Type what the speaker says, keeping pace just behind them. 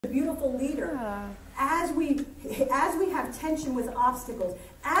beautiful leader. As we have tension with obstacles,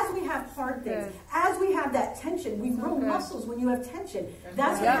 as we have hard things, as we have that tension, we grow muscles when you have tension.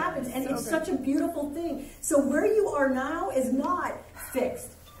 That's what happens, and it's such a beautiful thing. So where you are now is not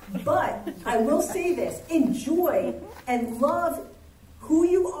fixed. But I will say this, enjoy and love who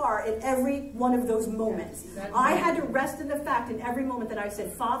you are in every one of those moments. I had to rest in the fact in every moment that I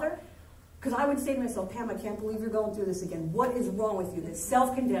said, Father, because I would say to myself, Pam, I can't believe you're going through this again. What is wrong with you? This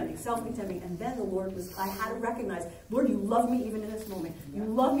self-condemning. And then the Lord I had to recognize, Lord, you love me even in this moment. You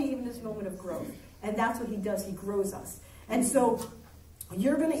love me even in this moment of growth. And that's what he does. He grows us. And so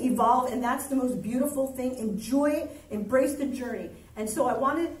you're going to evolve, and that's the most beautiful thing. Enjoy it. Embrace the journey. And so I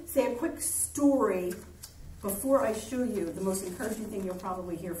want to say a quick story before I show you the most encouraging thing you'll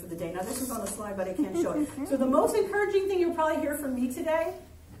probably hear for the day. Now, this is on a slide, but I can't show it. So the most encouraging thing you'll probably hear from me today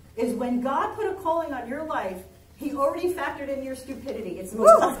is when God put a calling on your life, he already factored in your stupidity. It's the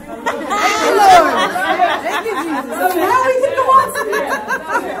most comfortable thing. Thank you, Jesus. So now we can go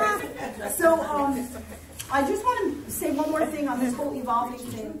on. So I just want to say one more thing on this whole evolving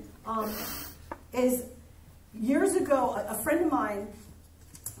thing. Is years ago, a friend of mine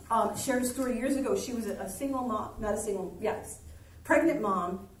shared a story years ago. She was a single mom, pregnant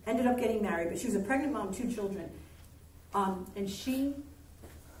mom, ended up getting married, but she was a pregnant mom, 2 children. And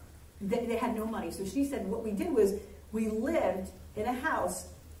they had no money. So she said what we did was we lived in a house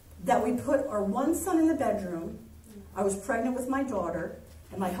that we put our one son in the bedroom. I was pregnant with my daughter,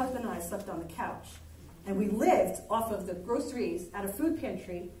 and my husband and I slept on the couch. And we lived off of the groceries at a food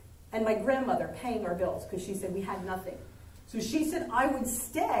pantry, and my grandmother paying our bills because she said we had nothing. So she said I would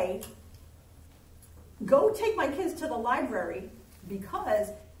go take my kids to the library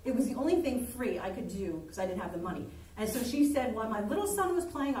because it was the only thing free I could do because I didn't have the money. And so she said, while my little son was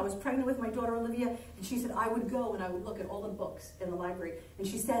playing, I was pregnant with my daughter Olivia, and she said I would go and I would look at all the books in the library. And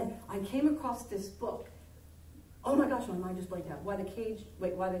she said, I came across this book. Oh my gosh, my mind just blanked out. Why the Cage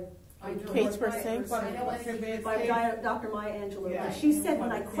Bird Sings? By Dr. Maya Angelou. Yeah. And she said,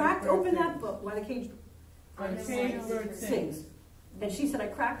 when I cracked open that book, Why the Cage Bird Sings. And she said, I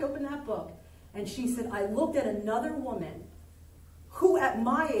cracked open that book, and she said, I looked at another woman who at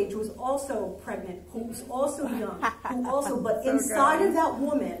my age was also pregnant, who was also young, but inside of that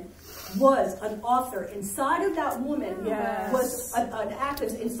woman was an author. Inside of that woman was an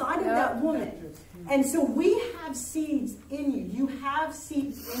activist. Inside of that woman. And so we have seeds in you. You have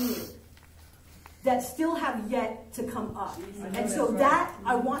seeds in you that still have yet to come up. And so that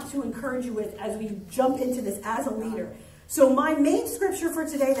I want to encourage you with as we jump into this as a leader. So my main scripture for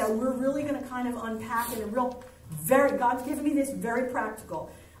today that we're really going to kind of unpack in a real God's given me this very practical.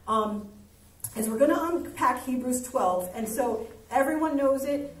 As we're going to unpack Hebrews 12. And so everyone knows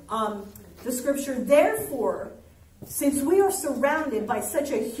it. The scripture, therefore, since we are surrounded by such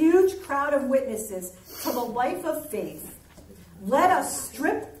a huge crowd of witnesses to the life of faith, let us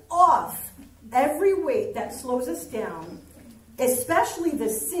strip off every weight that slows us down, especially the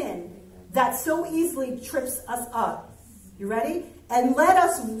sin that so easily trips us up. You ready? And let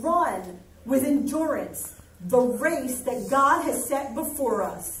us run with endurance the race that God has set before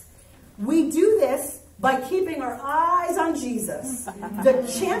us. We do this by keeping our eyes on Jesus, the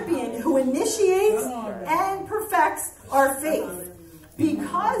champion who initiates and perfects our faith.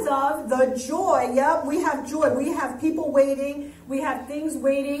 Because of the joy, we have joy. We have people waiting. We have things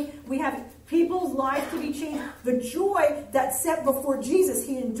waiting. We have people's lives to be changed. The joy that's set before Jesus.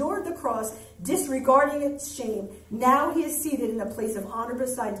 He endured the cross, disregarding its shame. Now he is seated in a place of honor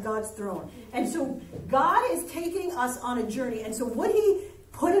beside God's throne. And so God is taking us on a journey. And so what he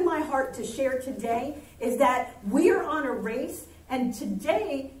put in my heart to share today is that we are on a race. And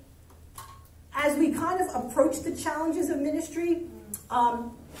today, as we kind of approach the challenges of ministry,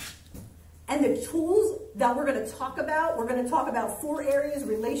 and the tools that we're going to talk about, we're going to talk about 4 areas: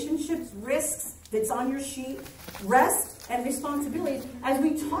 relationships, risks, that's on your sheet, rest, and responsibilities. As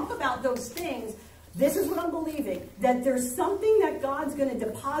we talk about those things, this is what I'm believing, that there's something that God's going to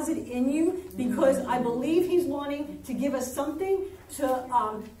deposit in you, because I believe he's wanting to give us something to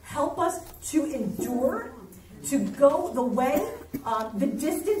help us to endure, to go the way, the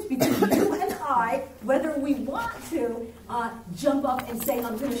distance between you and I, whether we want to jump up and say,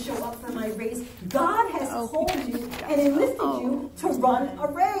 I'm going to show up for my race. God has called you and enlisted you to run a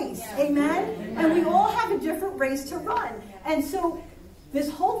race. Amen? And we all have a different race to run. And so this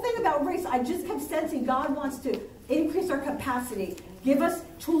whole thing about race, I just kept sensing God wants to increase our capacity, give us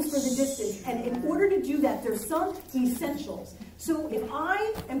tools for the distance. And in order to do that, there's some essentials. So if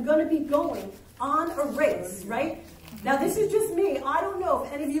I am going to be going on a race, right? Now, this is just me. I don't know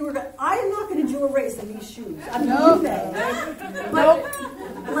if any of you are going to... I am not going to do a race in these shoes. I'm going to do that. Right?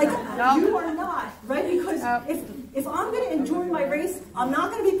 But You are not, right? Because if I'm going to enjoy my race, I'm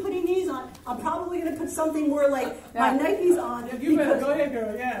not going to be putting these on. I'm probably going to put something more like my Nikes on. You better go ahead,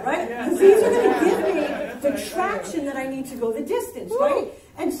 girl. Yeah. Right? Yeah. Because these are going to give me the traction that I need to go the distance, right?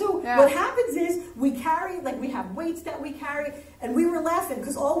 And so what happens is we carry, like we have weights that we carry, and we were laughing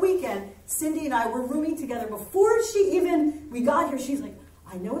because all weekend, Cindy and I were rooming together. Before we got here, she's like,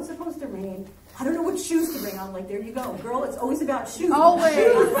 I know it's supposed to rain. I don't know what shoes to bring. I'm like, there you go, girl. It's always about shoes. Always.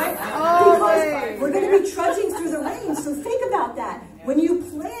 Shoes, right? Always. Because we're going to be trudging through the rain. So think about that. When you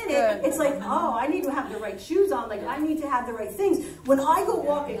plan it, it's like, oh, I need to have the right shoes on. Like, I need to have the right things. When I go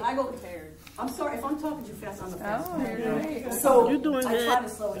walking, I go prepared. I'm sorry if I'm talking too fast. I'm a fast. So I try to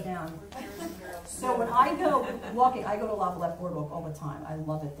slow it down. So when I go walking, I go to Lavalette Boardwalk all the time. I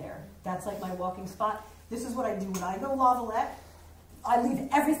love it there. That's like my walking spot. This is what I do when I go to Lavalette. I leave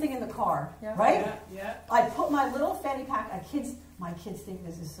everything in the car, right? Yeah. I put my little fanny pack. My kids think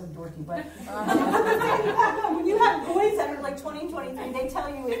this is so dorky, but fanny pack on. When you have boys that are like 20, 23, they tell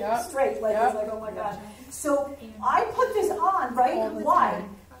you it straight. Like it's like, oh my gosh. So I put this on, right? Why?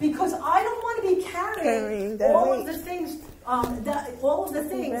 Because I don't want to be carrying all of the things.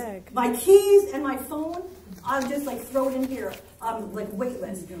 My keys and my phone. I'm just like throw it in here. Like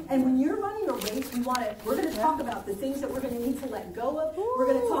weightless. And when you're running a race, we're going to talk about the things that we're going to need to let go of. We're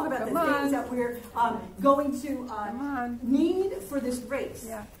going to talk about the things that we're going to need for this race.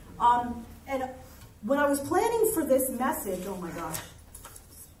 Yeah. And when I was planning for this message, oh my gosh,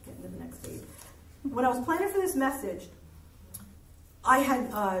 getting to the next page. When I was planning for this message, I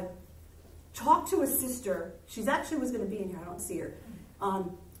had talked to a sister. She's actually was going to be in here. I don't see her.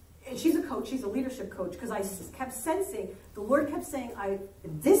 And she's a coach, she's a leadership coach, because I kept sensing, the Lord kept saying,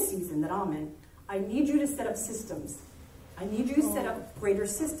 this season that I'm in, I need you to set up systems. I need you to set up greater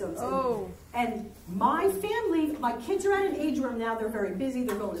systems. And my family, my kids are at an age where now they're very busy,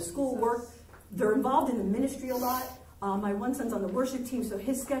 they're going to school, work, they're involved in the ministry a lot. My one son's on the worship team, so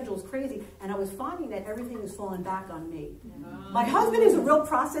his schedule is crazy. And I was finding that everything is falling back on me. My husband is a real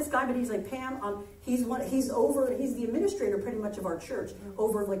process guy, but he's like, Pam, he's the administrator pretty much of our church,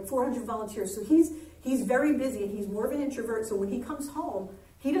 over like 400 volunteers. So he's very busy, and he's more of an introvert. So when he comes home,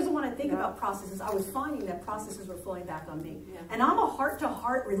 he doesn't want to think about processes. I was finding that processes were falling back on me. And I'm a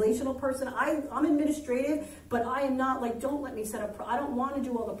heart-to-heart relational person. I'm administrative, but I am not like, don't let me set up, I don't want to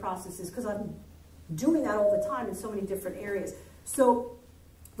do all the processes because I'm doing that all the time in so many different areas. So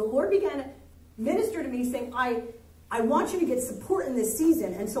the Lord began to minister to me saying, I want you to get support in this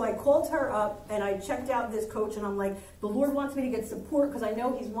season. And so I called her up and I checked out this coach, and I'm like, the Lord wants me to get support because I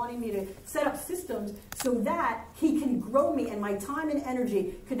know he's wanting me to set up systems so that he can grow me and my time and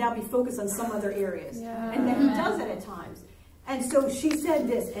energy could now be focused on some other areas. And then he does it at times. And so she said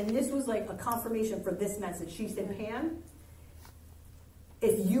this, and this was like a confirmation for this message. She said, Pam,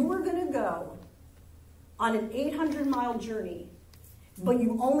 if you were going to go on an 800-mile journey, but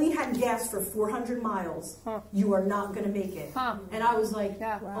you only had gas for 400 miles, you are not going to make it. And I was like,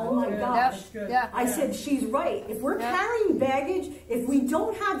 oh my gosh. I said, she's right. If we're carrying baggage, if we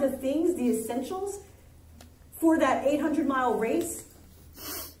don't have the things, the essentials for that 800-mile race,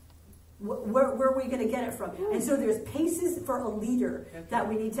 where are we going to get it from? And so there's paces for a leader that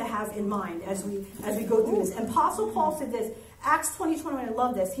we need to have in mind as we go through this. And Apostle Paul said this, Acts 20:21, I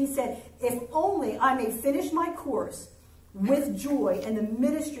love this. He said, if only I may finish my course with joy and the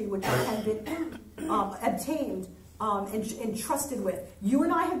ministry which I have been obtained and entrusted with. You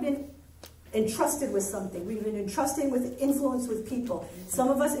and I have been entrusted with something. We've been entrusted with influence with people. Some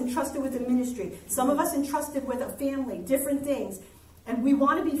of us entrusted with a ministry. Some of us entrusted with a family, different things. And we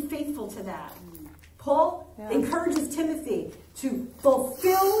want to be faithful to that. Paul encourages Timothy to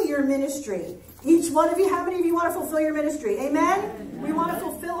fulfill your ministry. Each one of you, how many of you want to fulfill your ministry? Amen? We want to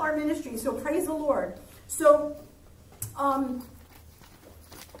fulfill our ministry. So praise the Lord. So,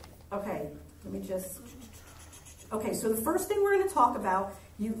 okay, let me just, okay, so the first thing we're going to talk about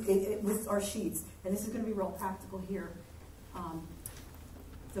with our sheets, and this is going to be real practical here.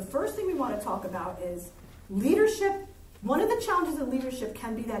 The first thing we want to talk about is leadership. One of the challenges of leadership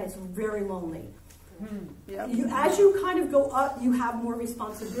can be that it's very lonely. As you kind of go up, you have more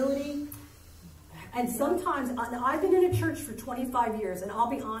responsibility. And sometimes, I've been in a church for 25 years, and I'll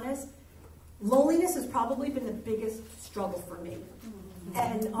be honest, loneliness has probably been the biggest struggle for me.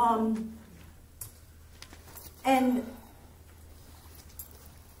 And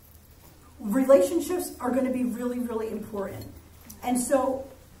relationships are going to be really, really important. And so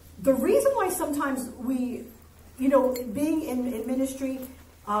the reason why sometimes we, being in ministry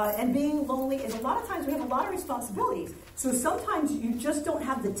and being lonely is a lot of times we have a lot of responsibilities. So sometimes you just don't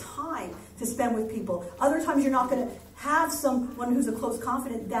have the time to spend with people. Other times you're not going to have someone who's a close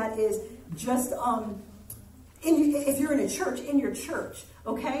confidant that is just, if you're in a church, in your church,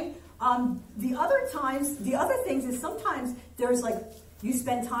 okay? The other things is sometimes there's like, you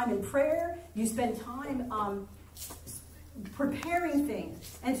spend time in prayer, you spend time preparing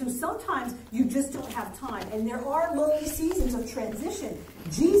things. And so sometimes you just don't have time. And there are lonely seasons of transition.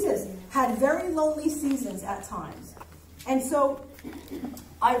 Jesus had very lonely seasons at times. And so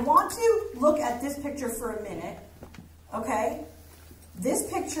I want to look at this picture for a minute. Okay?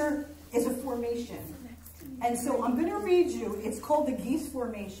 This picture is a formation. And so I'm going to read you. It's called the Geese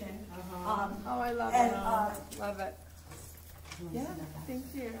Formation. I love it. Love it. Yeah, thank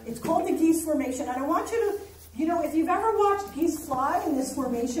you. It's called the Geese Formation. And I want you to, you know, if you've ever watched geese fly in this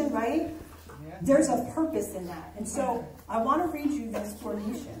formation, right? There's a purpose in that. And so I want to read you this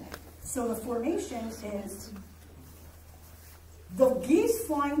formation. So the formation is the geese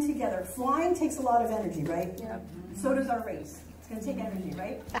flying together. Flying takes a lot of energy, right? Yep. So does our race. It's going to take energy,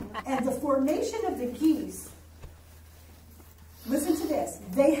 right? And the formation of the geese, listen to this,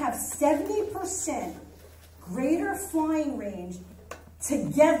 they have 70% greater flying range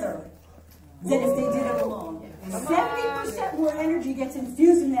together than if they did it alone. 70% more energy gets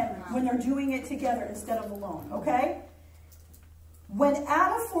infused in them when they're doing it together instead of alone, okay? When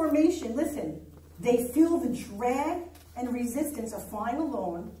out of formation, listen, they feel the drag and resistance of flying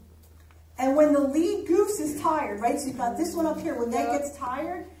alone. And when the lead goose is tired, right? So you've got this one up here. When that gets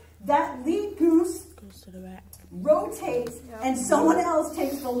tired, that lead goose goes to the back, rotates, and someone else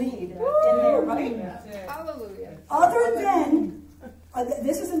takes the lead in there, right? Hallelujah. Other than,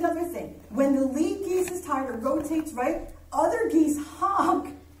 this is another thing. When the lead geese is tired, it rotates, right? Other geese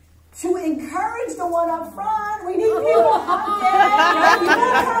honk to encourage the one up front. We need people honking.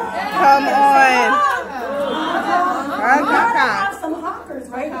 Come on. Have some honkers,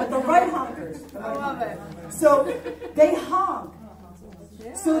 right? But the right honkers. I love it. So they honk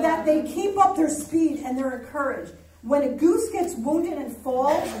so that they keep up their speed and they're encouraged. When a goose gets wounded and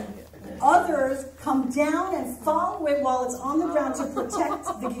falls, others come down and follow it while it's on the ground to protect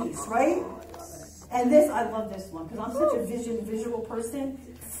the geese, right? And this, I love this one because I'm such a visual person.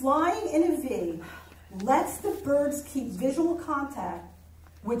 Flying in a V lets the birds keep visual contact,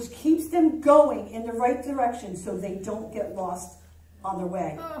 which keeps them going in the right direction so they don't get lost on their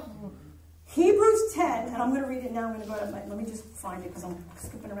way. Hebrews 10, and I'm going to read it now. I'm going to go to let me just find it because I'm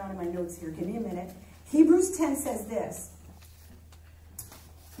skipping around in my notes here. Give me a minute. Hebrews 10 says this.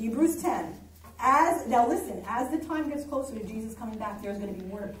 Hebrews 10. Now listen, as the time gets closer to Jesus coming back, there's going to be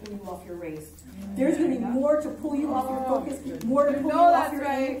more to pull you off your race. There's going to be more to pull you off your focus, more to pull you off your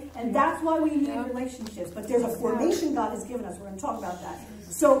aim, and that's why we need relationships. But there's a formation God has given us. We're going to talk about that.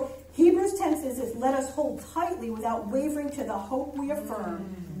 So Hebrews 10 says this, let us hold tightly without wavering to the hope we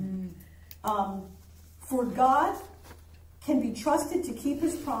affirm. For God can be trusted to keep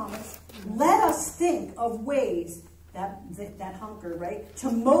his promise. Let us think of ways that hunger, right? To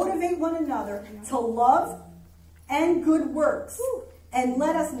motivate one another to love and good works. And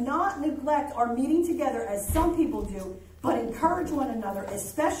let us not neglect our meeting together as some people do, but encourage one another,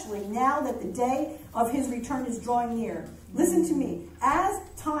 especially now that the day of his return is drawing near. Listen to me. As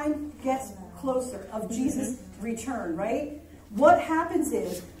time gets closer of Jesus' return, right? What happens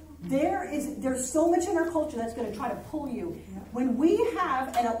is, there's so much in our culture that's going to try to pull you. When we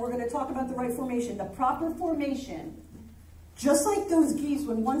have, and we're going to talk about the right formation, the proper formation, just like those geese,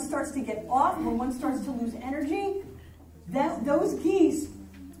 when one starts to get off, when one starts to lose energy, those geese,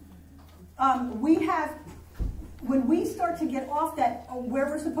 when we start to get off that where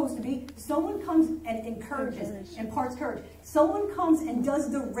we're supposed to be, someone comes and encourages, imparts courage. Someone comes and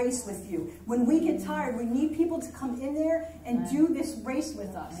does the race with you. When we get tired, we need people to come in there and do this race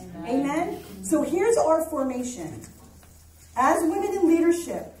with us. Amen? So here's our formation. As women in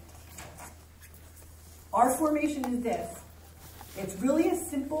leadership, our formation is this. It's really a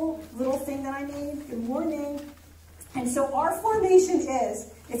simple little thing that I made. Good morning. And so our formation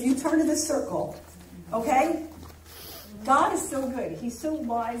is, if you turn to the circle, okay? God is so good. He's so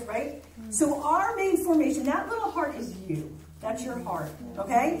wise, right? So our main formation, that little heart is you. That's your heart,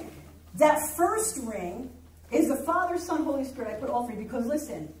 okay? That first ring is the Father, Son, Holy Spirit. I put all three because,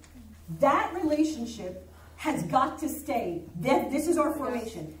 listen, that relationship has got to stay. This is our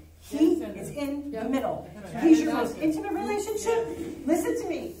formation. He is in the middle. He's your most intimate relationship. Listen to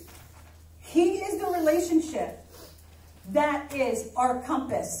me. He is the relationship that is our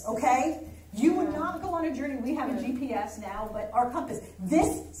compass, okay? You would not go on a journey. We have a GPS now, but our compass.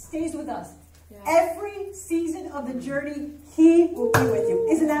 This stays with us. Every season of the journey, he will be with you.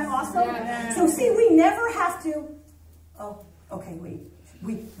 Isn't that awesome? So see, we never have to, oh, okay, wait.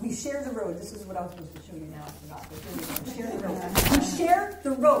 we share the road. This is what I was supposed to show you now. I forgot. We share the road. We share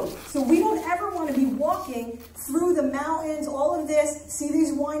the road. So we don't ever want to be walking through the mountains, all of this, see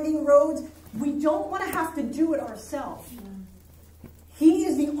these winding roads. We don't want to have to do it ourselves. He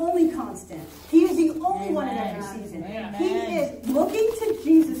is the only constant. He is the only one in every season. He is looking to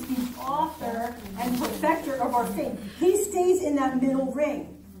Jesus, the author and perfecter of our faith. He stays in that middle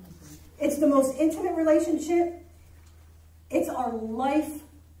ring. It's the most intimate relationship. It's our life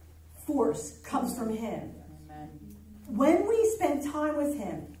force comes from him. When we spend time with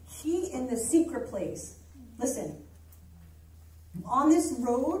him, he in the secret place. Listen, on this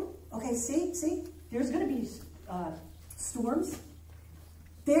road, okay, see, there's going to be storms.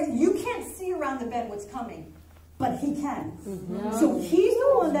 There, you can't see around the bend what's coming, but he can. So he's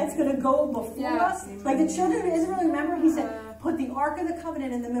the one that's going to go before us. Like the children of Israel, remember, he said, put the Ark of the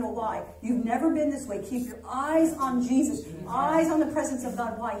Covenant in the middle. Why? You've never been this way. Keep your eyes on Jesus, eyes on the presence of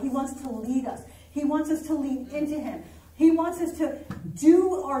God. Why? He wants to lead us. He wants us to lean into him. He wants us to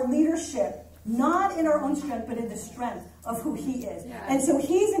do our leadership, not in our own strength, but in the strength of who he is. And so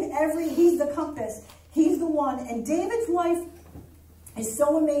he's the compass. He's the one. And David's life is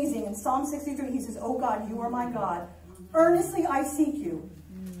so amazing. In Psalm 63, he says, "Oh God, you are my God. Earnestly I seek you.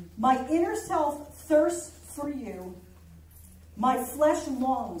 My inner self thirsts for you. My flesh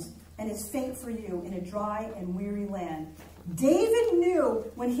longs and is faint for you in a dry and weary land." David knew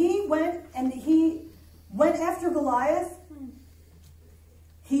when he went after Goliath,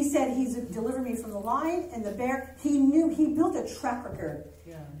 he said, he's delivered me from the lion and the bear. He knew, he built a track record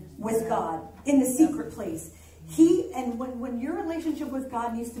with God in the secret place. When your relationship with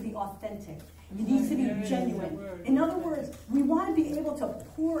God needs to be authentic, it needs to be genuine. In other words, we want to be able to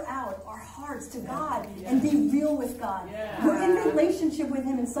pour out our hearts to God and be real with God. We're in relationship with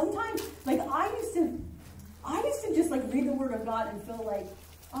him, and sometimes, like I used to just like read the Word of God and feel like,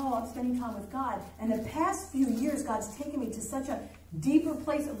 oh, I'm spending time with God. And the past few years, God's taken me to such a deeper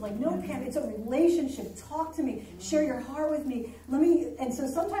place of like, no, Pam, it's a relationship. Talk to me. Share your heart with me. And so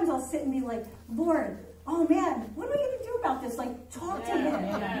sometimes I'll sit and be like, Lord, oh man, what are we going to do about this? Like, talk to him.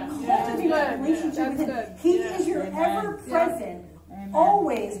 Cultivate a relationship with him. He is your ever-present,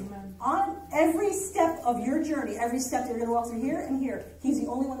 always, on every step of your journey, every step that you're going to walk through here and here. He's the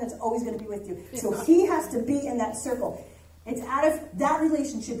only one that's always going to be with you. So he has to be in that circle. It's out of that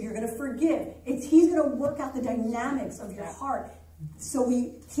relationship you're going to forgive. He's going to work out the dynamics of your heart. So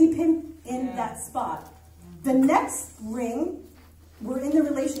we keep him in that spot. The next ring, we're in the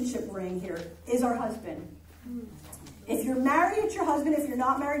relationship ring here, is our husband. If you're married, it's your husband. If you're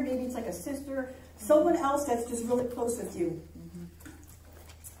not married, maybe it's like a sister, someone else that's just really close with you.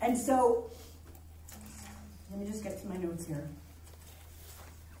 And so, let me just get to my notes here.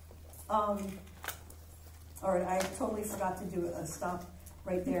 All right, I totally forgot to do a stop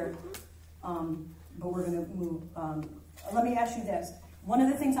right there, but we're going to move. Let me ask you this. One of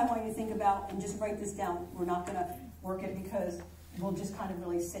the things I want you to think about, and just write this down, we're not going to work it because we'll just kind of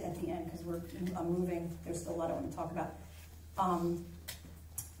really sit at the end because I'm moving. There's still a lot I want to talk about.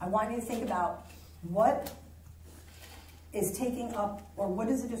 I want you to think about what is taking up, or what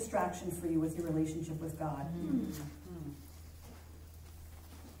is a distraction for you with your relationship with God.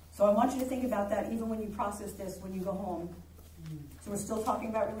 So I want you to think about that even when you process this, when you go home. So we're still talking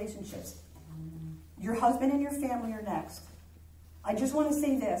about relationships. Your husband and your family are next. I just want to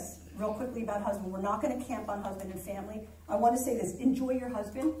say this real quickly about husband. We're not going to camp on husband and family. I want to say this. Enjoy your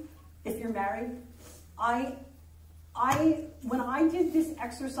husband if you're married. When I did this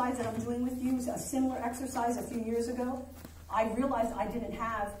exercise that I'm doing with you, a similar exercise a few years ago, I realized I didn't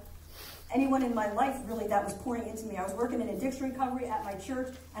have anyone in my life really that was pouring into me. I was working in addiction recovery at my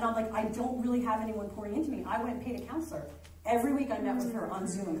church, and I'm like, I don't really have anyone pouring into me. I went and paid a counselor. Every week I met with her on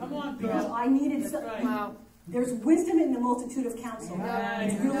Zoom. Come on, because I needed something. Wow. There's wisdom in the multitude of counsel.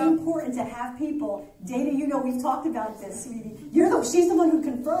 It's really important to have people. Dana, you know, we've talked about this, sweetie. She's the one who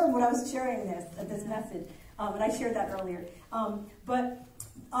confirmed when I was sharing this message. And I shared that earlier. But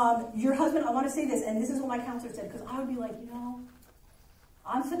your husband, I want to say this, and this is what my counselor said, because I would be like,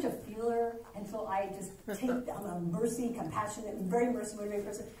 I'm such a feeler, and so I just I'm a mercy, compassionate, very mercy-motivated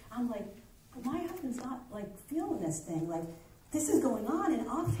person. I'm like, but my husband's not like feeling this thing. Like, this is going on, and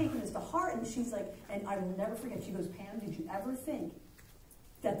I'm taking this to heart. And she's like, and I will never forget, she goes, Pam, did you ever think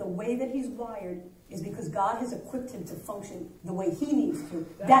that the way that he's wired is because God has equipped him to function the way he needs to?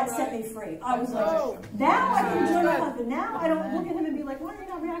 That set me free. I was like, now I can enjoy my husband. Now I don't look at him and be like, why are you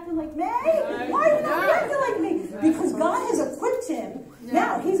not reacting like me? Why are you not reacting like me? Because God has equipped him.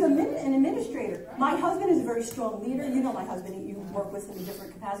 Now, he's a an administrator. My husband is a very strong leader. You know my husband, you work with him in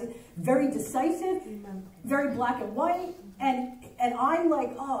different capacities. Very decisive, very black and white. And I'm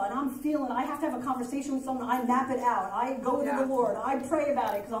like, oh, and I'm feeling, I have to have a conversation with someone, I map it out. I go to the Lord, I pray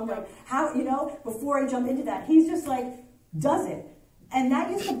about it, because I'm like, how, you know, before I jump into that. He's just like, does it. And that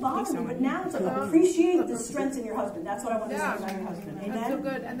used to bother me, but now it's like, appreciate the strength in your husband. That's what I want to say about your husband. Amen? That's so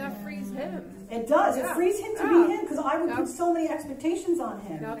good, and that frees him. It does. It frees him to be him, because I would put so many expectations on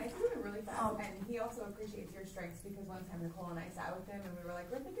him. I do it really fast, and he also appreciates your strengths, because one time Nicole and I sat with him, and we were like,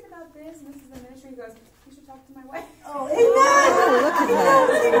 we're thinking about this, and this is the ministry. He goes, you should talk to my wife. Oh, amen!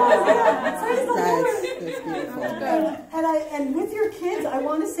 Praise the Lord. That's beautiful. And with your kids, I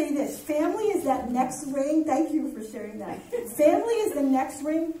want to say this. Family is that next ring. Thank you for sharing that. Family is the next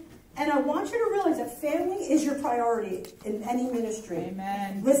ring. And I want you to realize that family is your priority in any ministry.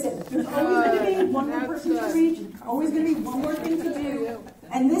 Amen. Listen, there's always going to be one more person to reach, always going to be one more thing to do.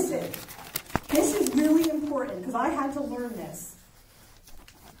 And listen, this is really important, because I had to learn this.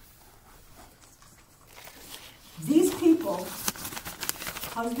 These people,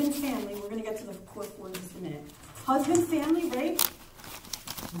 husband, family, we're going to get to the core four in just a minute. Husband, family, right?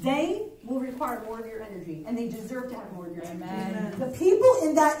 They will require more of your energy, and they deserve to have more of your energy. Amen. The people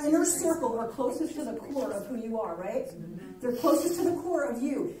in that inner circle are closest to the core of who you are, right? They're closest to the core of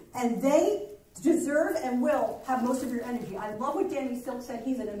you, and they deserve and will have most of your energy. I love what Danny Silk said.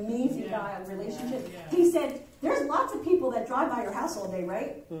 He's an amazing guy on relationships. He said, there's lots of people that drive by your house all day,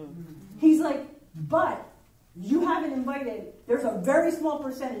 right? He's like, but you haven't invited, there's a very small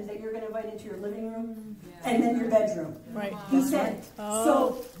percentage that you're going to invite into your living room and then your bedroom. Right. He said,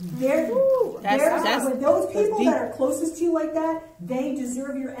 so with those people that are closest to you like that, they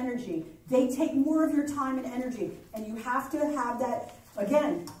deserve your energy. They take more of your time and energy. And you have to have that.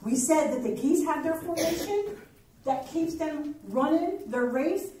 Again, we said that the geese have their formation that keeps them running their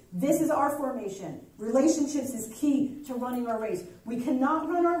race. This is our formation. Relationships is key to running our race. We cannot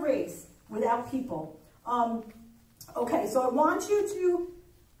run our race without people. Okay, so I want you to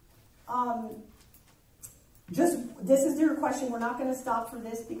this is your question. We're not going to stop for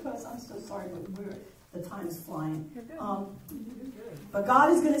this because I'm so sorry, but the time is flying. But God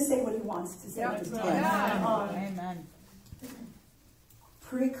is going to say what He wants to say. Amen.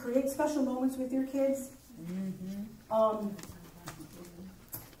 Create special moments with your kids.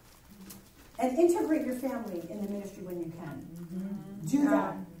 And integrate your family in the ministry when you can. Do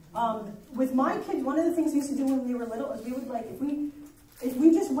that. With my kids, one of the things we used to do when we were little is we would if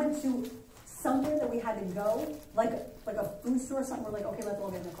we just went to somewhere that we had to go, like a food store or something, we're like, okay, let's all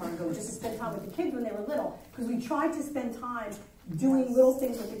get in the car and go, just to spend time with the kids when they were little, because we tried to spend time doing little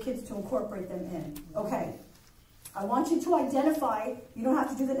things with the kids to incorporate them in. Okay, I want you to identify, you don't have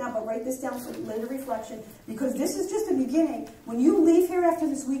to do that now, but write this down for later reflection, because this is just the beginning. When you leave here after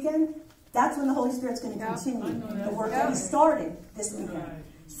this weekend, that's when the Holy Spirit's going to continue the work that He started this weekend.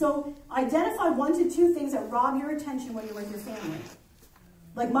 So identify 1 to 2 things that rob your attention when you're with your family.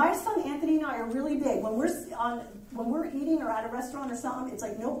 Like my son Anthony and I are really big. When we're eating or at a restaurant or something, it's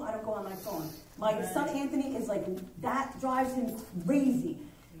like, nope, I don't go on my phone. My son Anthony is like, that drives him crazy.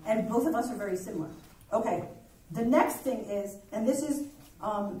 And both of us are very similar. Okay, the next thing is, and this is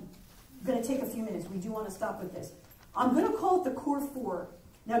going to take a few minutes. We do want to stop with this. I'm going to call it the core 4.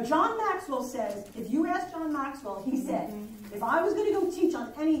 Now, John Maxwell says, if you ask John Maxwell, he said, if I was going to go teach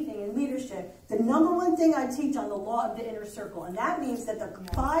on anything in leadership, the number 1 thing I teach on the law of the inner circle. And that means that the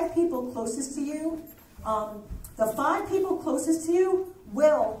 5 people closest to you,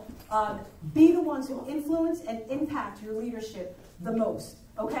 will be the ones who influence and impact your leadership the most.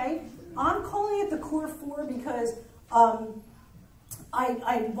 Okay? I'm calling it the core 4 because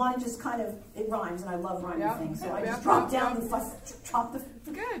I want to just kind of, it rhymes, and I love rhyming things. So I just dropped down the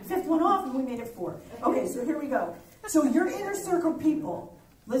 5th one off, and we made it 4. Okay, so here we go. So your inner circle people,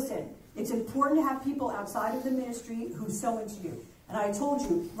 listen, it's important to have people outside of the ministry who sow into you. And I told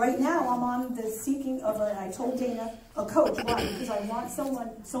you, right now I'm on the seeking of and I told Dana, a coach. Why? Because I want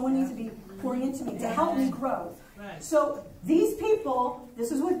someone needs to be pouring into me to help me grow. So these people,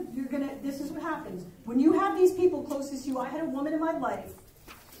 this is what happens. When you have these people closest to you, I had a woman in my life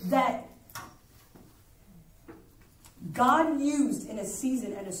that God used in a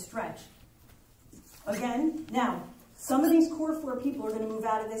season and a stretch. Again, now, some of these core 4 people are going to move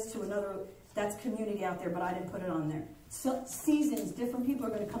out of this to another, that's community out there, but I didn't put it on there. So seasons, different people are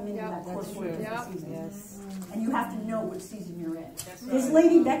going to come into that core 4 different seasons. Yes. And you have to know which season you're in. This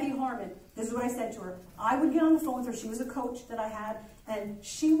lady, Becky Harmon, this is what I said to her. I would get on the phone with her. She was a coach that I had. And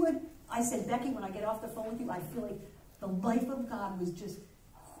I said, Becky, when I get off the phone with you, I feel like the life of God was just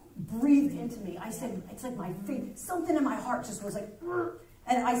breathed into me. I said, it's like my faith, something in my heart just was like,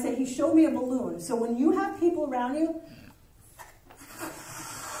 And I said, he showed me a balloon. So when you have people around you,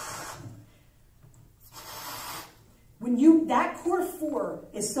 that core 4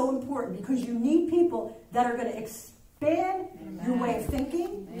 is so important because you need people that are going to expand your way of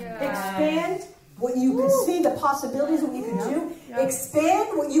thinking, expand what you can see, the possibilities, what you can do,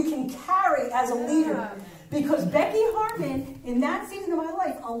 expand what you can carry as a leader. Because Becky Harmon, in that season of my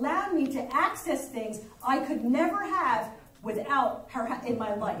life, allowed me to access things I could never have without her in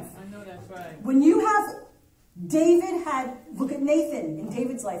my life. I know that's right. When you have, David had, look at Nathan in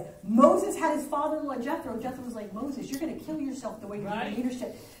David's life. Moses had his father-in-law Jethro. Jethro was like, Moses, you're going to kill yourself the way you're doing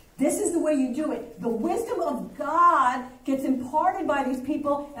leadership. This is the way you do it. The wisdom of God gets imparted by these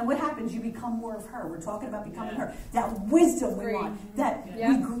people, and what happens? You become more of her. We're talking about becoming her. That wisdom we want, that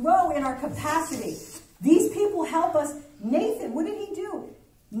we grow in our capacity. These people help us. Nathan, what did he do?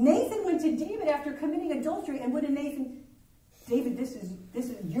 Nathan went to David after committing adultery, and what did Nathan? David, this is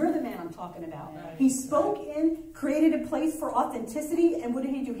you're the man I'm talking about. Right. He spoke in, created a place for authenticity, and what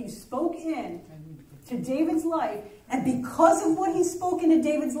did he do? He spoke in to David's life, and because of what he spoke into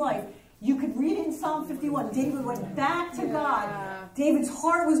David's life, you could read it in Psalm 51. David went back to God. David's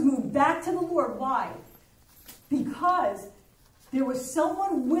heart was moved back to the Lord. Why? Because there was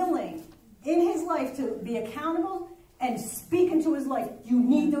someone willing in his life to be accountable and speak into his life. You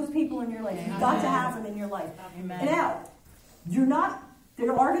need those people in your life. You've got to have them in your life. Amen. Now,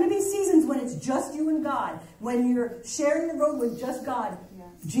 there are going to be seasons when it's just you and God. When you're sharing the road with just God.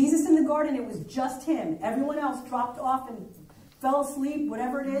 Jesus in the garden, it was just him. Everyone else dropped off and fell asleep,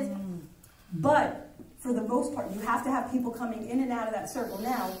 whatever it is. But for the most part, you have to have people coming in and out of that circle.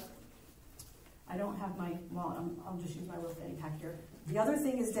 Now, I don't have my, well, I'll just use my little fanny pack here. The other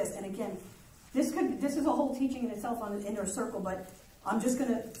thing is this, and again, this is a whole teaching in itself on the inner circle, but I'm just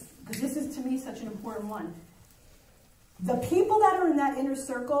going to, because this is to me such an important one. The people that are in that inner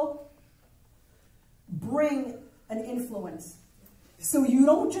circle bring an influence. So you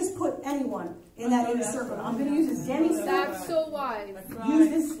don't just put anyone in that inner circle. I'm going to use this. Danny Silk. That's so wise. Use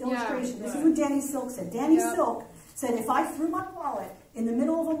this illustration. This is what Danny Silk said. Danny Silk said, if I threw my wallet in the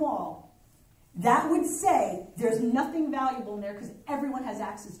middle of a mall, that would say there's nothing valuable in there because everyone has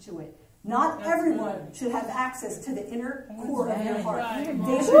access to it. Not everyone should have access to the inner core of your heart.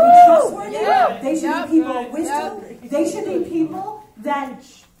 They should be trustworthy. They should be people of wisdom. They should be people that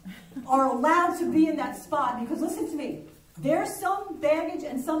are allowed to be in that spot. Because listen to me, there's some baggage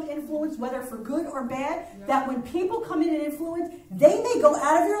and some influence, whether for good or bad, that when people come in and influence, they may go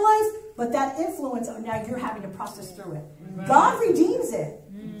out of your life, but that influence, now you're having to process through it. God redeems it.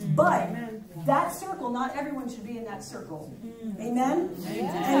 But that circle, not everyone should be in that circle. Amen?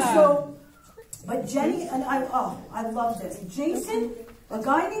 And so, but Jenny, and I love this. Jason, a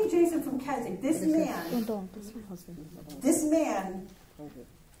guy named Jason from Keswick, this man,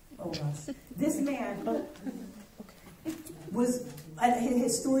 was,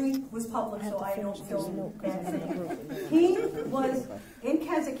 his story was public, so I don't feel bad for him. He was, in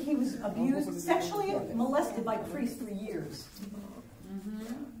Keswick, he was abused, sexually molested by priests for years.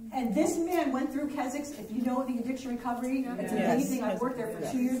 And this man went through Keswick. If you know the addiction recovery, it's amazing. I worked there for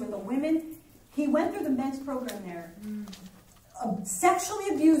 2 years with the women. He went through the men's program there. Sexually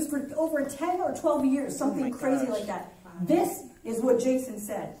abused for over 10 or 12 years, something crazy like that. This is what Jason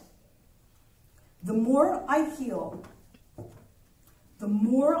said. The more I heal, the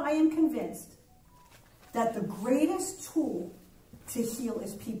more I am convinced that the greatest tool to heal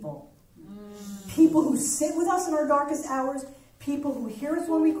is people. People who sit with us in our darkest hours, people who hear us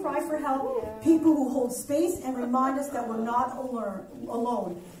when we cry for help, people who hold space and remind us that we're not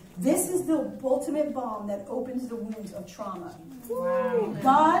alone. This is the ultimate balm that opens the wounds of trauma. Wow.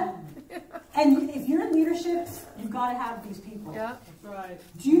 God, and if you're in leadership, you've got to have these people. Yeah, that's right.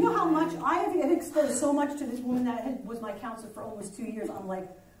 Do you know how much I have exposed so much to this woman that was my counselor for almost 2 years? I'm like,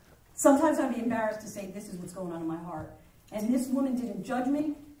 sometimes I'd be embarrassed to say, this is what's going on in my heart. And this woman didn't judge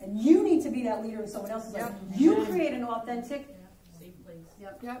me, and you need to be that leader in someone else's life. You create an authentic,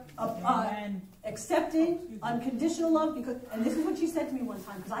 accepting, unconditional love. Because, and this is what she said to me one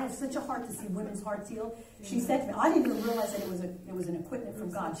time, because I have such a heart to see women's hearts healed. She said to me, I didn't even realize that it was an equipment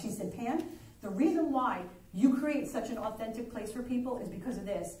from God. She said, Pam, the reason why you create such an authentic place for people is because of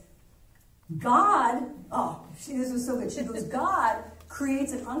this. God, this was so good. She goes, God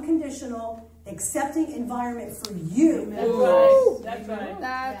creates an unconditional, accepting environment for you. That's right. That's right.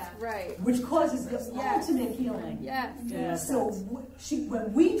 That's right. Which causes the ultimate healing. Yes. So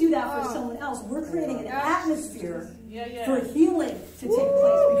when we do that for someone else, we're creating an atmosphere for healing to take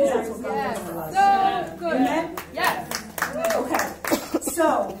place, because that's what God does for us. So good. Amen? Yes. Okay.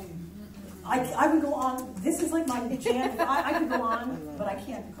 So I would go on. This is like my jam. I could go on, but I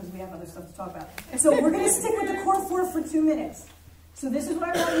can't because we have other stuff to talk about. So we're going to stick with the core 4 for 2 minutes. So this is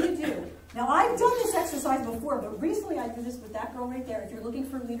what I want you to do. Now, I've done this exercise before, but recently I did this with that girl right there. If you're looking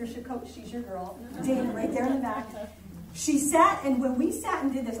for a leadership coach, she's your girl. Dana, right there in the back. She sat, and when we sat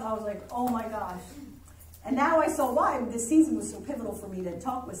and did this, I was like, oh my gosh. And now I saw why this season was so pivotal for me to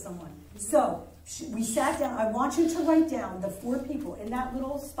talk with someone. So we sat down. I want you to write down the 4 people in that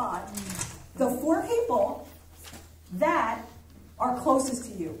little spot, the 4 people that are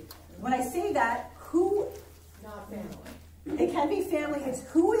closest to you. When I say that, who? Not family. It can be family. It's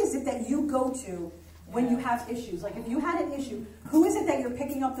who is it that you go to when you have issues. Like if you had an issue, who is it that you're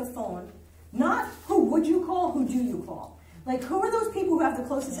picking up the phone? Not who would you call, who do you call? Like who are those people who have the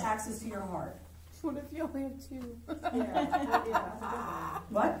closest access to your heart? What if you only have 2?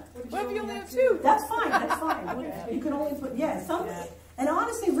 What? What if you only have 2? That's fine. That's fine. You can only put, some. And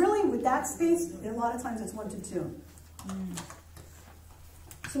honestly, really, with that space, a lot of times it's 1 to 2.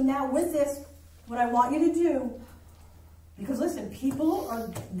 So now with this, what I want you to do, because listen, people are,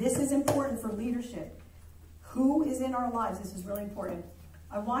 this is important for leadership. Who is in our lives? This is really important.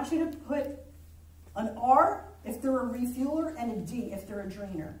 I want you to put an R if they're a refueler and a D if they're a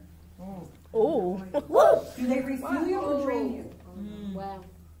drainer. Oh. Do they refuel you or drain you? Wow.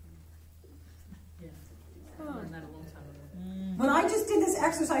 When I just did this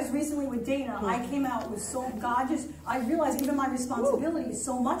exercise recently with Dana, I came out with I realized even my responsibility,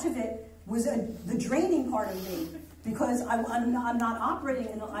 so much of it was the draining part of me. Because I'm not operating,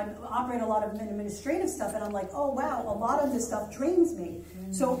 and I operate a lot of administrative stuff, and I'm like, oh wow, a lot of this stuff drains me.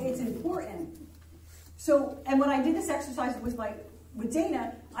 So it's important. So, and when I did this exercise with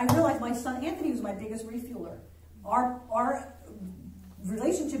Dana, I realized my son Anthony was my biggest refueler. Our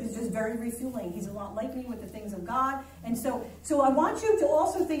relationship is just very refueling. He's a lot like me with the things of God, and so I want you to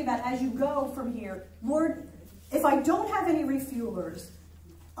also think about as you go from here, Lord, if I don't have any refuelers,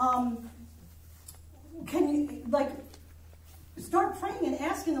 can you, start praying and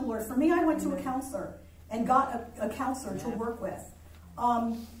asking the Lord? For me, I went to a counselor and got a counselor to work with.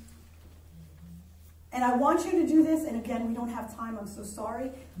 And I want you to do this, and again, we don't have time, I'm so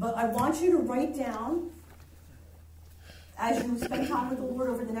sorry, but I want you to write down, as you spend time with the Lord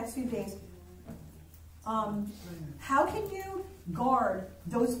over the next few days, how can you guard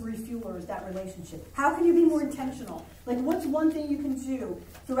those refuelers, that relationship? How can you be more intentional? Like, what's one thing you can do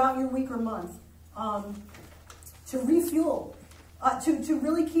throughout your week or month to refuel, to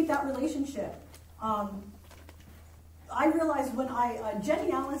really keep that relationship? I realized when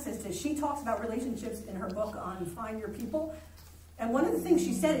Jenny Allen says this, she talks about relationships in her book on Find Your People. And one of the things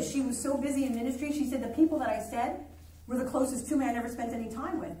she said is she was so busy in ministry, she said the people that I said were the closest to me I never spent any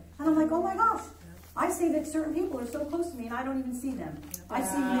time with. And I'm like, oh my gosh, I say that certain people are so close to me and I don't even see them. I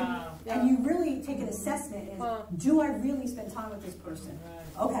see them, and you really take an assessment is, do I really spend time with this person?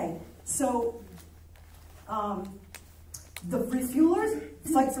 Okay, so the refuelers,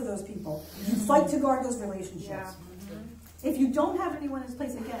 fight for those people. You fight to guard those relationships. If you don't have anyone in this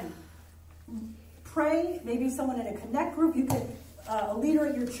place, again, pray, maybe someone in a connect group, you could, a leader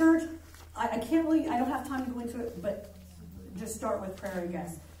at your church. I don't have time to go into it, but just start with prayer, I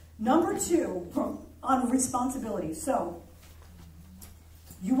guess. Number 2, on responsibility. So,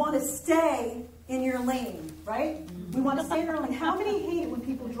 you want to stay in your lane, right? We want to stay in our lane. How many hate it when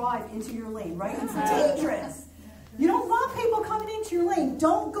people drive into your lane, right? It's dangerous. You don't want people coming into your lane.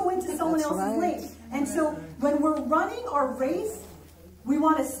 Don't go into someone else's lane. And so when we're running our race, we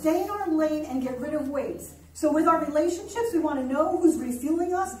want to stay in our lane and get rid of weights. So with our relationships, we want to know who's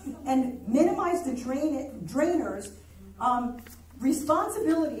refueling us and minimize the drainers.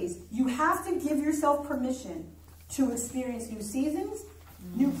 Responsibilities. You have to give yourself permission to experience new seasons,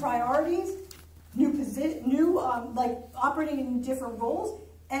 new priorities, like operating in different roles,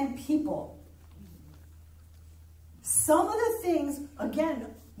 and people. Some of the things, again,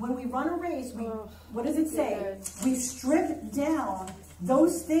 when we run a race, what does it say? We strip down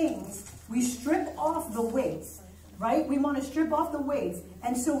those things. We strip off the weights, right? We want to strip off the weights.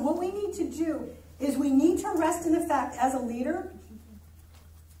 And so what we need to do is we need to rest in the fact, as a leader,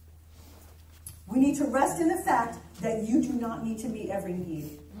 we need to rest in the fact that you do not need to meet every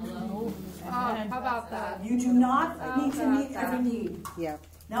need. How about that? You do not need to meet every need. Yeah.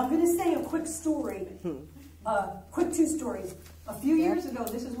 Now I'm going to say a quick story. Quick 2 stories. A few years ago,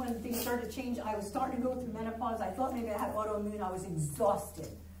 this is when things started to change. I was starting to go through menopause. I thought maybe I had autoimmune. I was exhausted.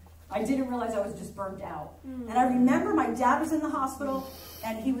 I didn't realize I was just burnt out. And I remember my dad was in the hospital,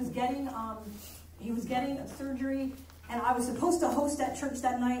 and he was getting a surgery, And I was supposed to host at church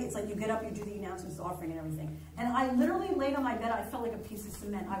that night. It's like you get up, you do the announcements, the offering and everything. And I literally laid on my bed. I felt like a piece of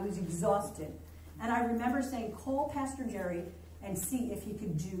cement. I was exhausted. And I remember saying, call Pastor Jerry and see if he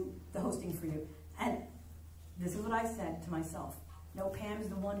could do the hosting for you. And this is what I said to myself. No, Pam is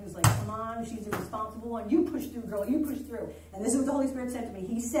the one who's like, come on, she's the responsible one. You push through, girl, you push through. And this is what the Holy Spirit said to me.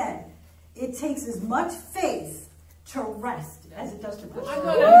 He said, it takes as much faith to rest as it does to push through.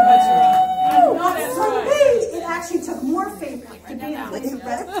 For me, it actually took more faith to be in a place of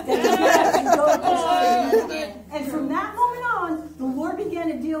rest than to go push through. And from that moment on, the Lord began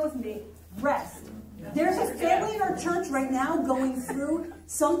to deal with me. Rest. There's a family in our church right now going through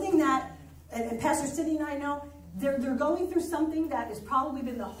something that, and Pastor Cindy and I know, they're going through something that has probably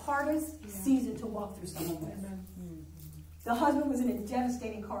been the hardest season to walk through someone with. The husband was in a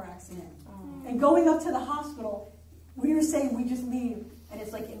devastating car accident. And going up to the hospital, we were saying we just leave, and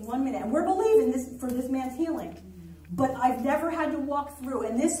it's like in 1 minute. And we're believing this for this man's healing. But I've never had to walk through,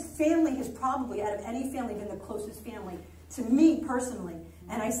 and this family has probably, out of any family, been the closest family to me personally.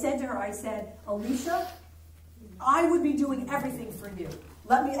 And I said to her, I said, Alicia, I would be doing everything for you.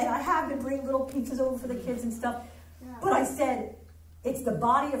 Let me, and I have been bringing little pizzas over for the kids and stuff. But I said, it's the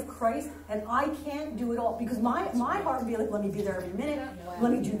body of Christ, and I can't do it all. Because my heart would be like, let me be there every minute.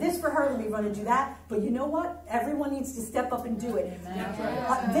 Let me do this for her. Let me run and do that. But you know what? Everyone needs to step up and do it.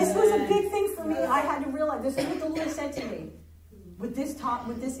 This was a big thing for me. I had to realize, this is what the Lord said to me with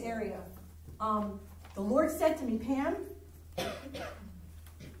this area. The Lord said to me, Pam,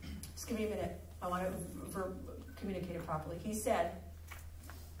 just give me a minute. I want to communicate it properly. He said,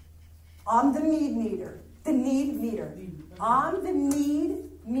 I'm the need meter. The need meter. I'm the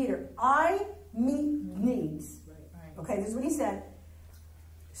need meter. I meet needs. Okay, this is what he said.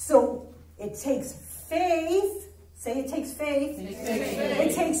 So it takes faith. Say it takes faith.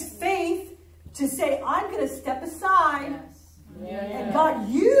 It takes faith to say, I'm going to step aside. And God,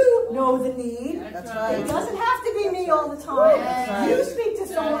 you know the need. That's right. It doesn't have to be me all the time. Right. You speak to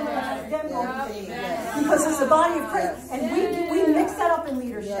someone and let them know the need. Because it's the body of Christ. And we mix that up in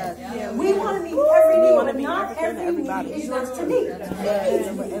leadership. We want to meet every need. Not every need is yours to meet.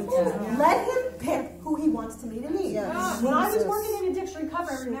 Let him pick who he wants to meet and meet. When I was working in addiction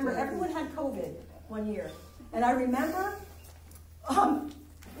recovery, I remember everyone had COVID one year. And I remember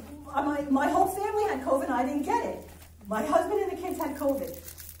my whole family had COVID and I didn't get it. My husband and the kids had COVID,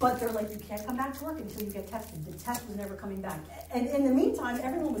 but they're like, you can't come back to work until you get tested. The test was never coming back. And in the meantime,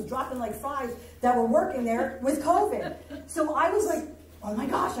 everyone was dropping like flies that were working there with COVID. So I was like, oh my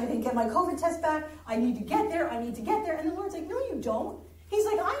gosh, I didn't get my COVID test back. I need to get there. I need to get there. And the Lord's like, no, you don't. He's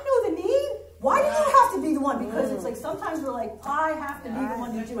like, I know the need. Why do you have to be the one? Because it's like sometimes we're like, I have to be the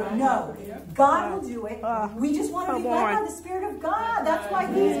one to do it. No, God will do it. We just want to be led by the Spirit of God. That's why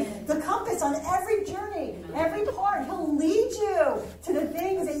He's the compass on every journey, every part. He'll lead you to the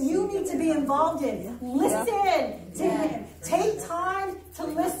things that you need to be involved in. Listen to Him. Take time to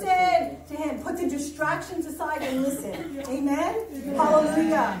listen to Him. Put the distractions aside and listen. Amen?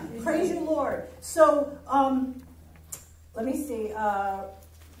 Hallelujah. Praise you, Lord. So, let me see.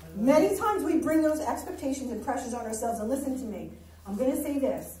 Many times we bring those expectations and pressures on ourselves. And listen to me. I'm going to say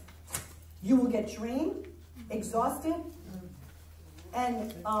this. You will get drained, exhausted,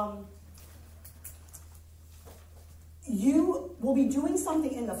 and you will be doing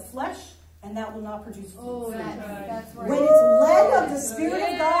something in the flesh, and that will not produce fruit. That's right. When it's led of the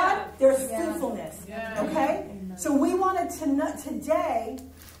Spirit of God, there's fruitfulness. Okay? So we wanted to today,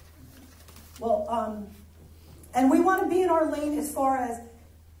 and we want to be in our lane as far as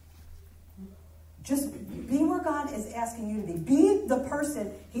just be where God is asking you to be. Be the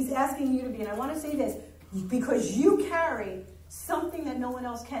person He's asking you to be. And I want to say this, because you carry something that no one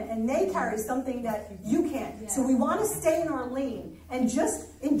else can, and they carry something that you can't. So we want to stay in our lane and just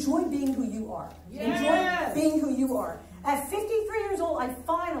enjoy being who you are. Enjoy being who you are. At 53 years old, I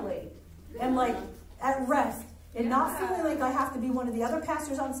finally am like at rest. And not feeling like I have to be one of the other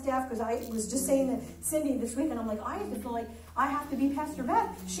pastors on staff, because I was just saying to Cindy this week, and I'm like, I have to feel like I have to be Pastor Beth.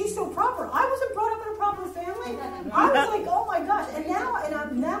 She's so proper. I wasn't brought up in a proper family. I was like, oh my gosh. And now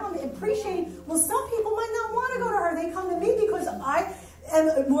I'm appreciating, well, some people might not want to go to her. They come to me because I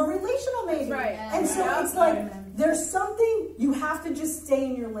am more relational maybe. Right. And so it's like, there's something, you have to just stay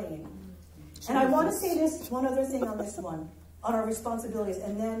in your lane. And I want to say this, one other thing on this one, on our responsibilities,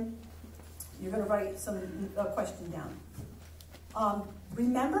 and then you're going to write some question down.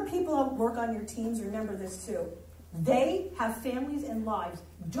 Remember people who work on your teams, remember this too. They have families and lives.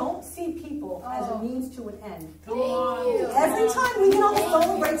 Don't see people as a means to an end. Every time we get on the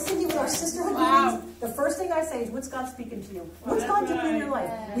phone, right, Cindy, with our sisterhood meetings, the first thing I say is, what's God speaking to you? Well, What's God doing in your life?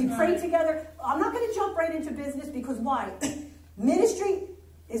 Yeah, We pray together. I'm not going to jump right into business because why? Ministry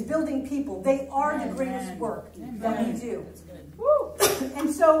is building people. They are the greatest work that we do. Woo. And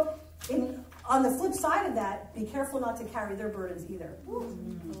so, on the flip side of that, be careful not to carry their burdens either.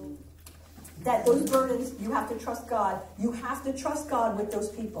 That those burdens, you have to trust God. You have to trust God with those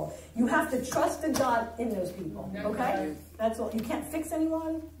people. You have to trust the God in those people. Okay? That's all. You can't fix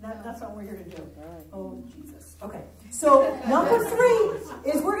anyone. That's not what we're here to do. Oh, Jesus. Okay. So, number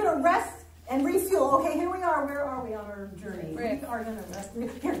 3 is we're going to rest and refuel. Okay, here we are. Where are we on our journey? We are going to rest.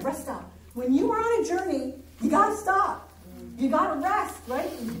 Here, rest stop. When you are on a journey, you got to stop. You got to rest, right?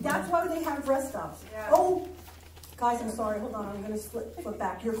 That's why they have rest stops. Yeah. Oh, guys, I'm sorry. Hold on. I'm going to flip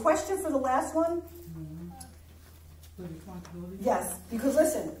back. Your question for the last one? Yes, because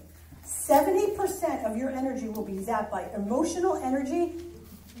listen, 70% of your energy will be zapped by emotional energy.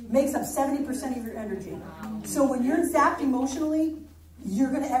 Makes up 70% of your energy. So when you're zapped emotionally,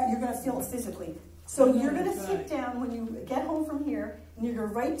 you're gonna feel it physically. So you're gonna sit down when you get home from here, and you're gonna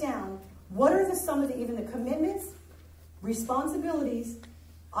write down what are some of the commitments, responsibilities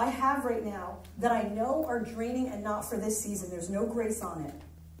I have right now that I know are draining and not for this season. There's no grace on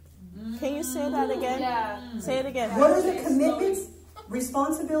it. Can you say that again? Yeah. Say it again. What are the commitments,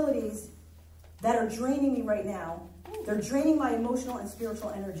 responsibilities that are draining me right now? They're draining my emotional and spiritual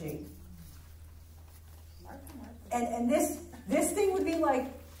energy. And this thing would be like,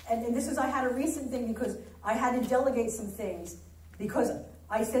 and this is, I had a recent thing because I had to delegate some things because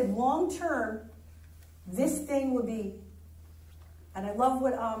I said long term, this thing would be, and I love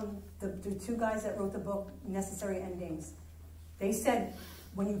what the 2 guys that wrote the book, Necessary Endings, they said,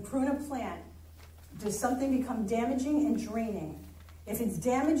 when you prune a plant, does something become damaging and draining? If it's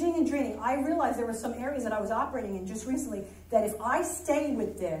damaging and draining, I realized there were some areas that I was operating in just recently that if I stay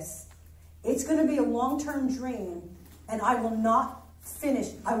with this, it's going to be a long-term drain, and I will not finish.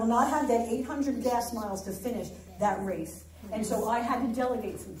 I will not have that 800 gas miles to finish that race. And so I had to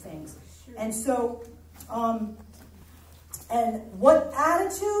delegate some things. And so, and what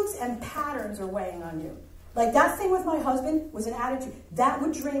attitudes and patterns are weighing on you? Like that thing with my husband was an attitude. That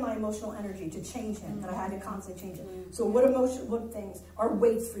would drain my emotional energy to change him, that I had to constantly change it. So what things are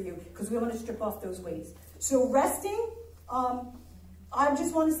weights for you? Because we want to strip off those weights. So resting, I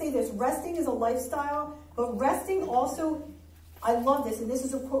just want to say this. Resting is a lifestyle, but resting also, I love this, and this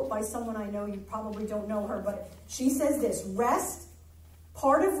is a quote by someone I know. You probably don't know her, but she says this: rest,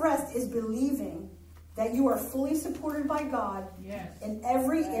 part of rest is believing that you are fully supported by God in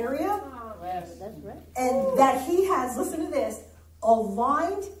every area. Yes. That's right. And that he has, listen to this,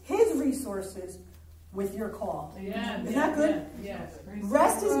 aligned his resources with your call. Yeah. Isn't that good? Yes.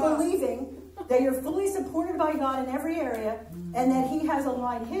 Rest is believing that you're fully supported by God in every area and that he has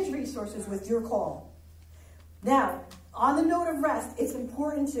aligned his resources with your call. Now, on the note of rest, it's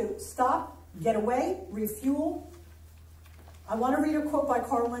important to stop, get away, refuel. I want to read a quote by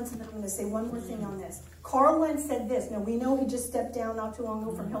Carl Lentz, and then I'm going to say one more thing on this. Carl Lentz said this. Now, we know he just stepped down not too long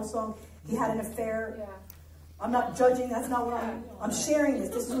ago from Hillsong. He had an affair. Yeah. I'm not judging. That's not what I'm sharing this.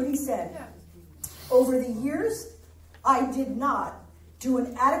 This is what he said. Over the years, I did not do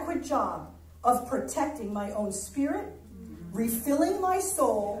an adequate job of protecting my own spirit, refilling my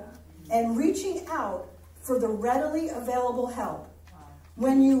soul, and reaching out for the readily available help.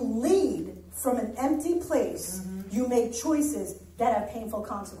 When you lead from an empty place, you make choices that have painful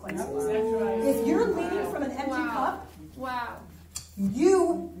consequences. That's right. If you're leading from an empty cup,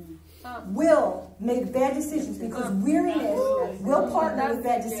 you will make bad decisions because weariness will partner with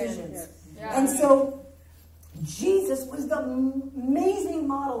bad decisions. And so Jesus was the amazing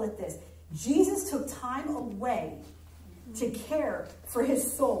model at this. Jesus took time away to care for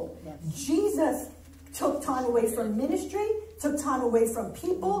his soul. Jesus took time away from ministry, took time away from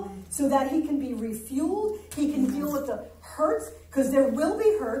people so that he can be refueled. He can deal with the hurts, because there will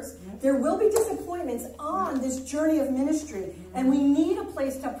be hurts. There will be disappointments on this journey of ministry. And we need a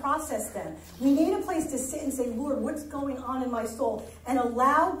place to process them. We need a place to sit and say, Lord, what's going on in my soul? And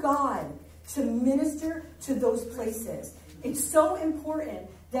allow God to minister to those places. It's so important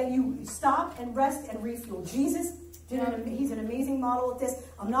that you stop and rest and refuel. Jesus, he's an amazing model at this.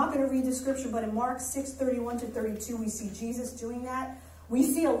 I'm not going to read the scripture, but in Mark 6:31-32, we see Jesus doing that. We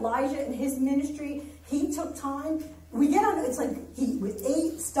see Elijah in his ministry. He took time. We get on, it's like he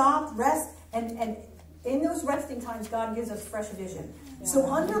ate, stopped, rest, and in those resting times, God gives us fresh vision. Yeah.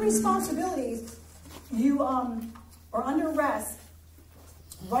 So under responsibilities, or under rest,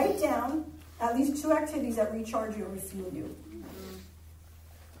 write down at least 2 activities that recharge you or refuel you.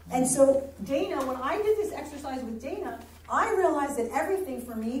 And so Dana, when I did this exercise with Dana, I realized that everything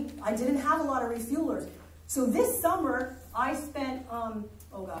for me, I didn't have a lot of refuelers. So this summer, I spent,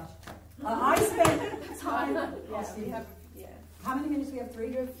 I spent time. How many minutes do we have? 3?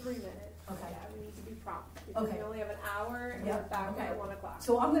 You have 3 minutes. Okay. Yeah, we need to be prompt. Because Okay. we only have an hour and we're back at 1 o'clock.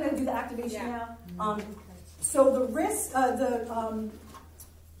 So I'm going to do the activation now. So the risk,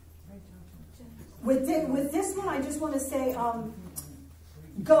 with this one, I just want to say,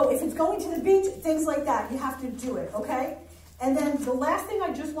 go. If it's going to the beach, things like that, you have to do it, okay? And then the last thing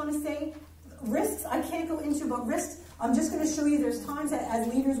I just want to say, risks I can't go into, but risks, I'm just going to show you there's times that as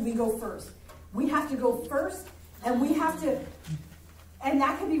leaders we go first. We have to go first, and we have to, and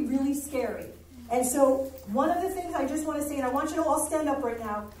that can be really scary. And so one of the things I just want to say, and I want you to all stand up right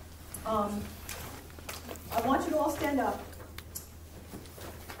now. I want you to all stand up.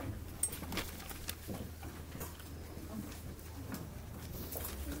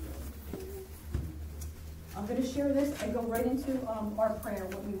 I'm going to share this and go right into our prayer,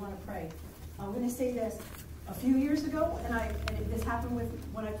 what we want to pray. I'm going to say this. A few years ago, this happened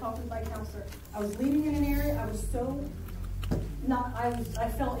when I talked with my counselor. I was leading in an area. I was so I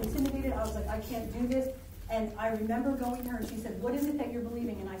felt intimidated. I was like, I can't do this. And I remember going to her and she said, what is it that you're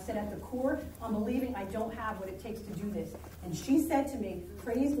believing? And I said, at the core, I'm believing I don't have what it takes to do this. And she said to me,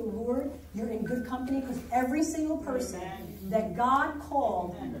 praise the Lord, you're in good company, because every single person that God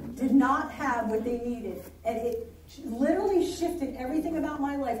called did not have what they needed. And it literally shifted everything about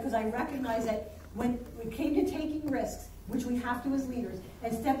my life, because I recognized that when it came to taking risks, which we have to as leaders,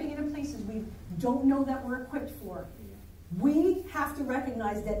 and stepping into places we don't know that we're equipped for, we have to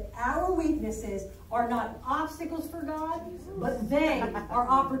recognize that our weaknesses are not obstacles for God, but they are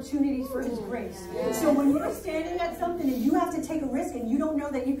opportunities for His grace. So when you're standing at something and you have to take a risk and you don't know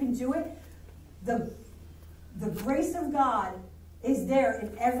that you can do it, the grace of God is there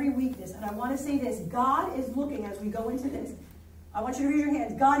in every weakness. And I want to say this, God is looking, as we go into this, I want you to raise your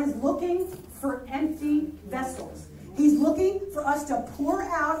hands. God is looking for empty vessels. He's looking for us to pour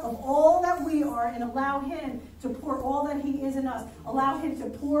out of all that we are and allow Him to pour all that He is in us. Allow Him to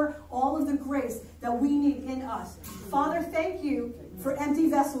pour all of the grace that we need in us. Father, thank you for empty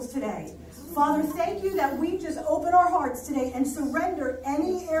vessels today. Father, thank you that we just open our hearts today and surrender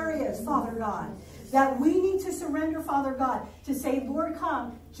any areas, Father God, that we need to surrender, Father God, to say, Lord,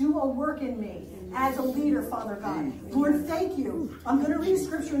 come, do a work in me as a leader, Father God. Lord, thank you. I'm going to read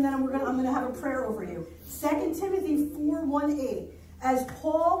scripture and then I'm going to have a prayer over you. 2 Timothy 4:1-8. As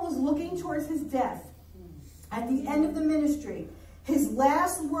Paul was looking towards his death at the end of the ministry, his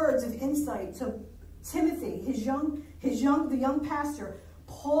last words of insight to Timothy, the young pastor,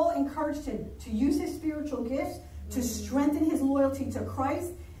 Paul encouraged him to use his spiritual gifts to strengthen his loyalty to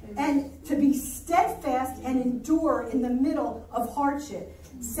Christ and to be steadfast and endure in the middle of hardship.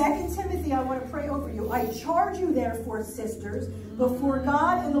 2 Timothy, I want to pray over you. I charge you, therefore, sisters, before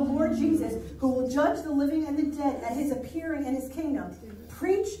God and the Lord Jesus, who will judge the living and the dead at His appearing in His kingdom.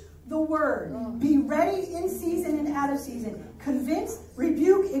 Preach the word. Be ready in season and out of season. Convince,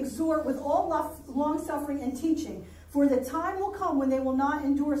 rebuke, exhort with all long-suffering and teaching. For the time will come when they will not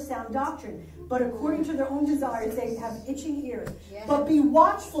endure sound doctrine, but according to their own desires they have itching ears. Yeah. But be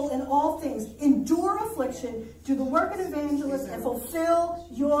watchful in all things. Endure affliction, do the work of an evangelist, and fulfill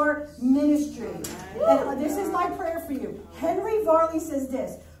your ministry. And this is my prayer for you. Henry Varley says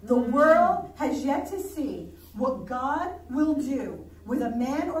this: the world has yet to see what God will do with a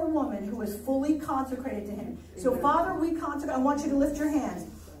man or woman who is fully consecrated to Him. So, Father, we consecrate. I want you to lift your hands.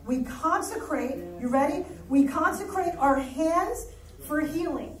 We consecrate, you ready? We consecrate our hands for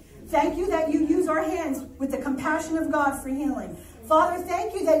healing. Thank you that you use our hands with the compassion of God for healing. Father,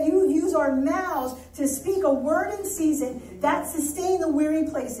 thank you that you use our mouths to speak a word in season that sustain the weary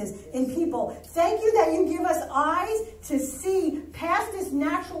places in people. Thank you that you give us eyes to see past this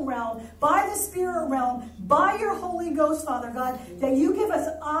natural realm, by the spirit realm, by your Holy Ghost, Father God, that you give us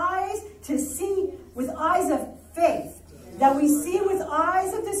eyes to see with eyes of faith, that we see with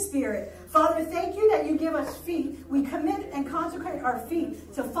eyes of the Spirit. Father, thank you that you give us feet. We commit and consecrate our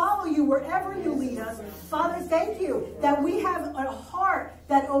feet to follow you wherever you lead us. Father, thank you that we have a heart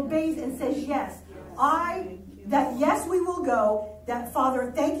that obeys and says yes. Yes, we will go. That,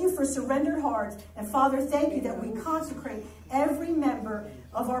 Father, thank you for surrendered hearts. And Father, thank you that we consecrate every member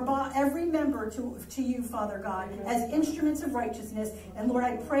of our body, every member to you, Father God, as instruments of righteousness. And Lord,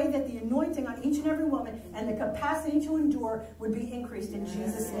 I pray that the anointing on each and every woman and the capacity to endure would be increased in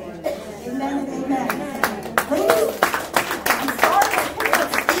Jesus' name. Amen and amen. Ladies, I'm sorry I picked up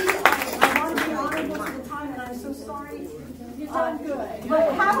speed. I want to be honorable to the time, and I'm so sorry. You've done good.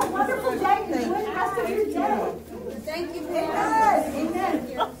 But have a wonderful day. Enjoy the rest of your day. Thank you.